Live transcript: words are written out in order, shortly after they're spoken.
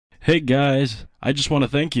Hey guys, I just want to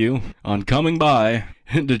thank you on coming by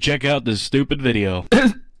to check out this stupid video.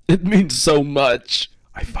 It means so much.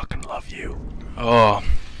 I fucking love you. Oh,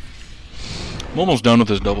 I'm almost done with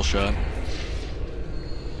this double shot.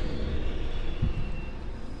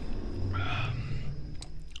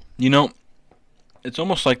 You know, it's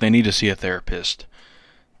almost like they need to see a therapist.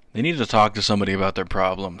 They need to talk to somebody about their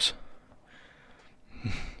problems.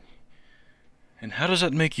 And how does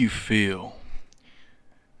that make you feel?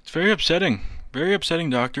 It's very upsetting,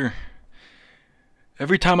 doctor.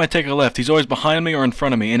 Every time I take a left, he's always behind me or in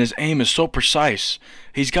front of me, and his aim is so precise.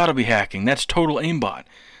 He's got to be hacking. That's total aimbot.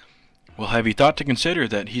 Well, have you thought to consider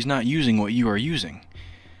that he's not using what you are using?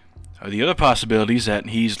 Are the other possibilities that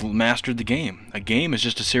he's mastered the game? A game is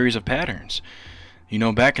just a series of patterns. You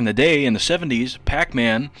know, back in the day, in the 70s,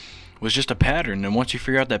 Pac-Man was just a pattern, and once you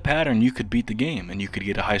figure out that pattern, you could beat the game, and you could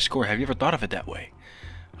get a high score. Have you ever thought of it that way?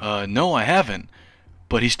 No, I haven't.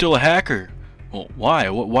 But he's still a hacker. Well, why?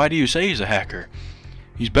 Why do you say he's a hacker?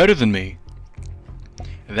 He's better than me.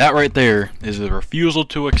 That right there is the refusal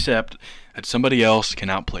to accept that somebody else can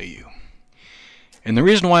outplay you. And the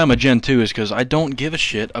reason why I'm a Gen 2 is because I don't give a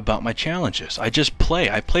shit about my challenges. I just play.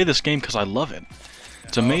 I play this game because I love it.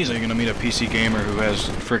 It's amazing. You're gonna meet a PC gamer who has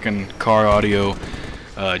frickin' car audio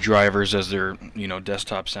drivers as their,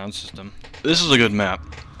 desktop sound system. This is a good map.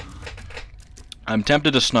 I'm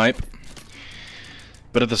tempted to snipe,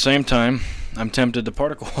 but at the same time, I'm tempted to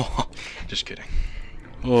particle. Just kidding.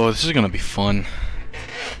 Oh, this is gonna be fun.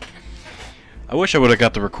 I wish I would have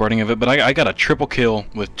got the recording of it, but I got a triple kill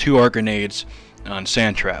with 2 arc grenades on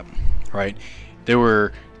Sand Trap. Right? They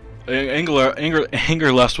were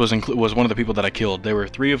Anger Lust was one of the people that I killed. There were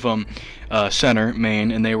 3 of them, center,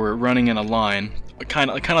 main, and they were running in a line,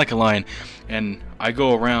 kind of like a line. And I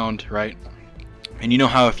go around, right? And you know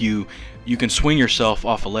how if you can swing yourself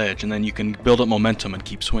off a ledge, and then you can build up momentum and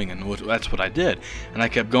keep swinging. That's what I did. And I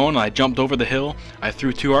kept going. I jumped over the hill. I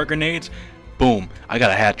threw 2 arc grenades. Boom! I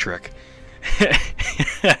got a hat trick.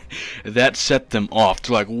 That set them off.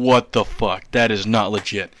 They're like, what the fuck? That is not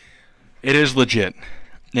legit. It is legit.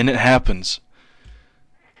 And it happens.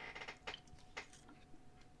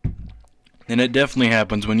 And it definitely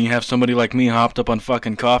happens when you have somebody like me hopped up on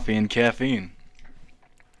fucking coffee and caffeine.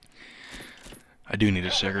 I do need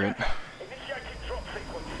a cigarette.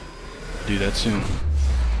 Do that soon.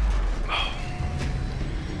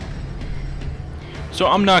 So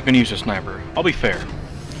I'm not going to use a sniper. I'll be fair.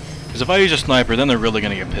 Because if I use a sniper, then they're really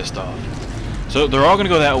going to get pissed off. So they're all going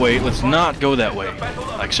to go that way. Let's not go that way.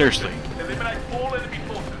 Like, seriously.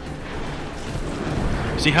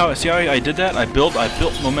 See how I did that? I built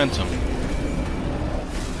momentum.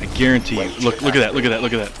 I guarantee you. Look at that. Look at that.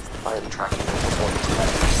 Look at that. I am tracking the performance.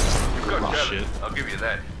 Oh shit. I'll give you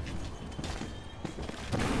that.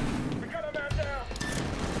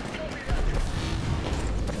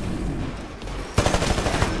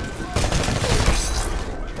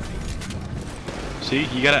 See,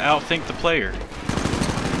 you gotta outthink the player.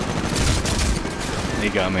 He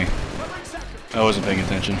got me. I wasn't paying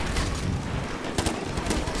attention.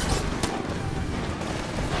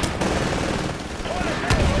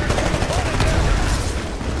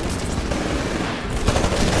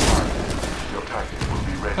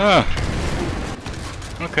 Ah.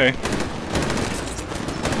 Okay.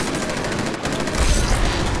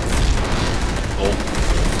 Oh.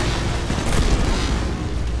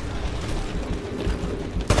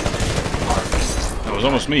 That was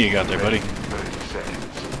almost me you got there, buddy.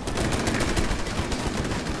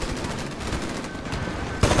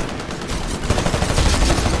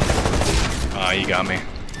 Ah, you got me.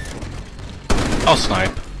 I'll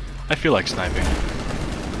snipe. I feel like sniping.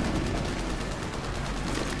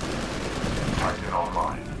 Target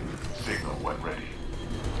online. Signal when ready.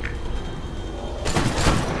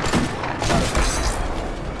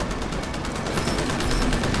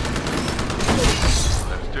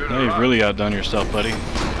 Now you've really outdone yourself, buddy.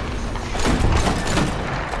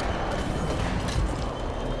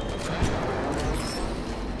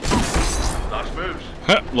 Last moves.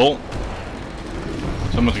 Ha! Lol.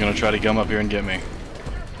 Someone's gonna try to come up here and get me.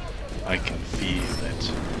 I can feel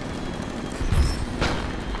it.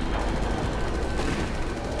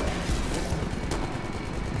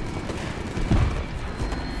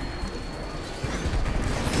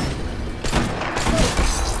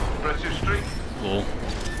 Lol.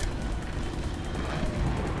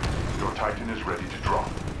 Your Titan is ready to drop.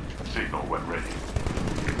 Signal when ready.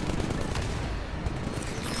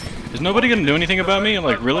 Is nobody gonna do anything about me?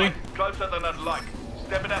 Like, really? Closer than I'd like.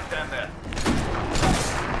 Step it up down there.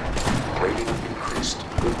 Rating increased.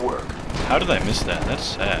 Good work. How did I miss that? That's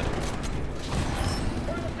sad.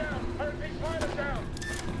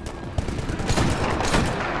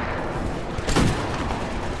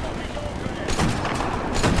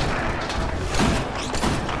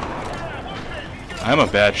 I'm a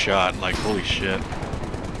bad shot, like, holy shit.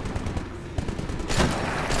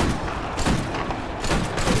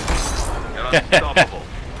 You're unstoppable.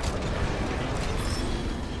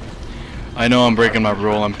 I know I'm breaking my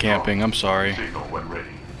rule, I'm camping, I'm sorry. Signal when ready.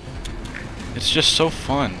 It's just so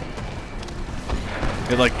fun.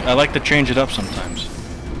 I like to change it up sometimes.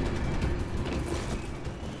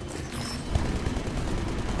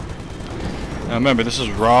 Now remember, this is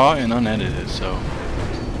raw and unedited, so...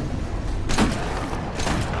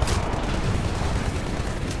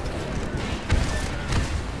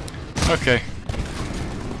 Okay.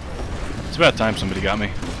 It's about time somebody got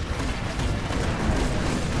me.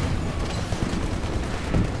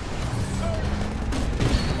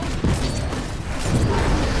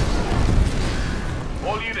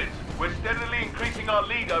 All units, we're steadily increasing our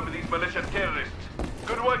lead over these militia terrorists.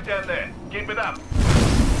 Good work down there. Keep it up.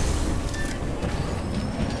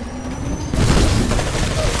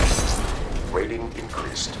 Rating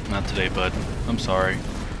increased. Not today, bud. I'm sorry.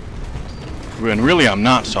 And really, I'm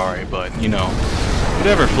not sorry, but, you know,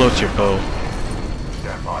 whatever floats your boat.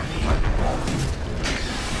 Stand by.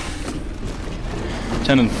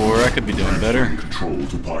 10 and 4, I could be doing better. Control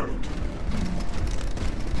to pilot.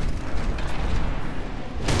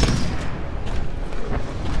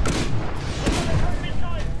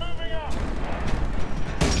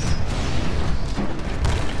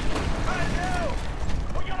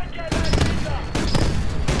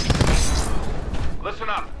 Listen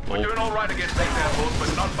up. We're doing all right against these airports,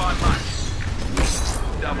 but not by much.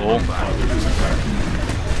 Double Oh. back.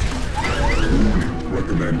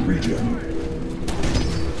 Recommend regen.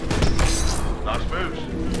 Nice moves.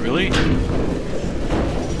 Really?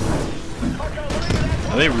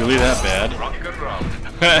 Are they really that bad? Rock and roll.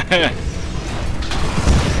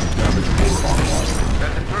 Damage core online.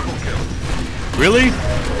 That's a triple kill. Really?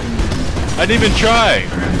 I didn't even try.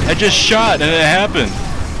 I just shot and it happened.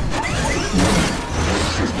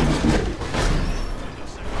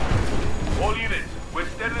 All units, we're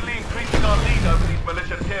steadily increasing our lead over these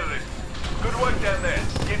militia terrorists. Good work down there.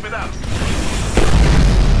 Keep it up.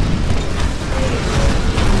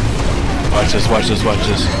 Watch this, watch this, watch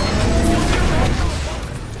this.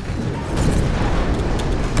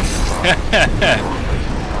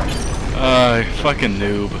 Fucking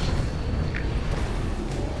noob.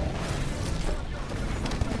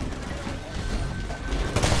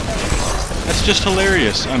 That's just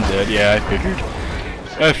hilarious. I'm dead. Yeah,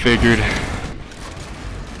 I figured.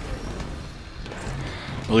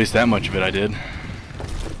 At least that much of it I did.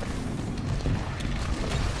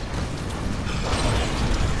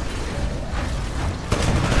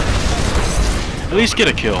 At least get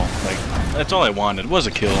a kill. Like, that's all I wanted, was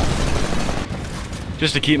a kill.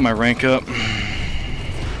 Just to keep my rank up.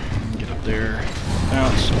 Get up there.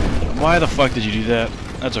 Bounce. Why the fuck did you do that?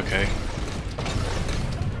 That's okay.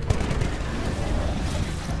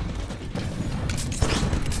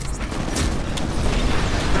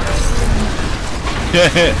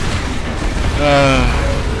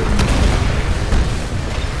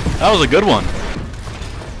 That was a good one.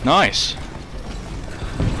 Nice.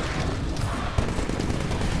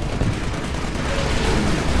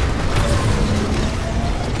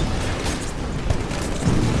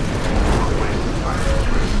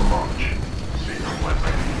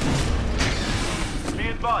 Be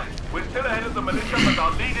advised, we're still ahead of the militia, but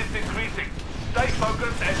our lead is increasing. Stay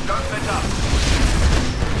focused and don't let up.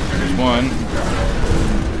 There's one.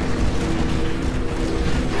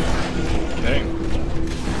 Okay.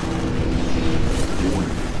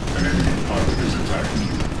 An enemy pilot is attacking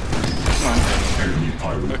you. Come on. Enemy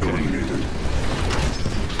pilot Okay. eliminated.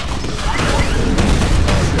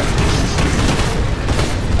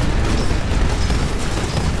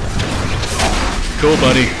 Cool,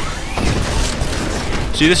 buddy.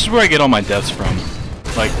 See, this is where I get all my deaths from.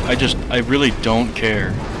 Like, I really don't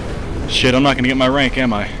care. Shit, I'm not gonna get my rank,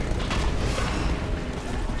 am I?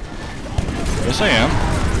 Yes, I am.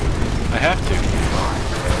 I have to.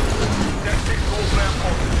 Tactics all ground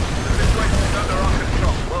forces. The situation's under our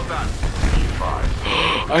control. Well done. E5.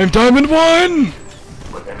 I am Diamond 1!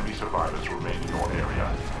 But enemy survivors remain in your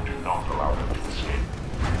area. Do not allow them to escape.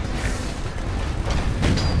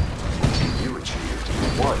 You achieved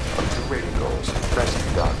one of the rating goals. Best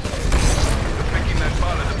done. They're picking that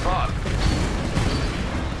pilot apart.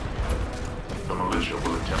 The militia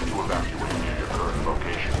will attempt to evacuate near your current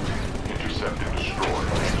location. Intercept and destroy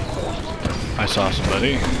any forces attempting. I saw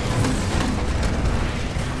somebody.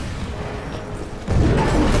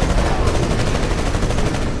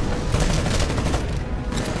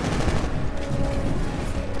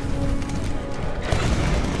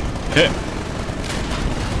 Hit.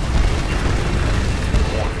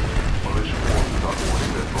 Militia forces under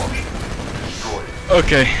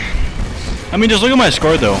Okay. I mean, just look at my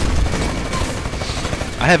score, though.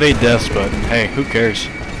 I have 8 deaths, but hey, who cares?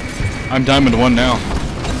 I'm Diamond 1 now.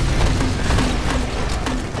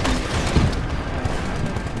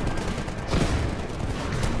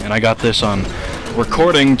 And I got this on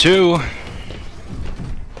recording, too.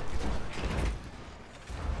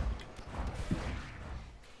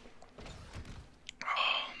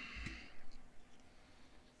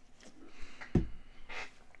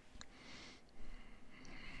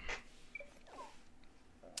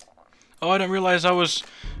 Oh, I didn't realize I was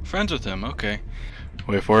friends with him. Okay.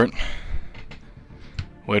 Wait for it.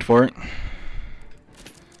 Wait for it.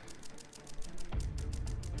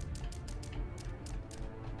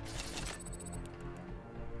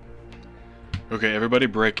 Okay, everybody,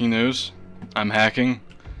 breaking news. I'm hacking.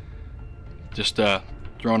 Just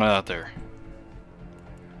throwing it out there.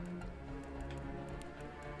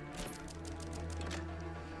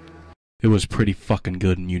 It was pretty fucking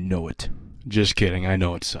good and you know it. Just kidding, I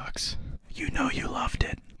know it sucks. You know you loved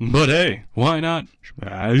it. But hey, why not?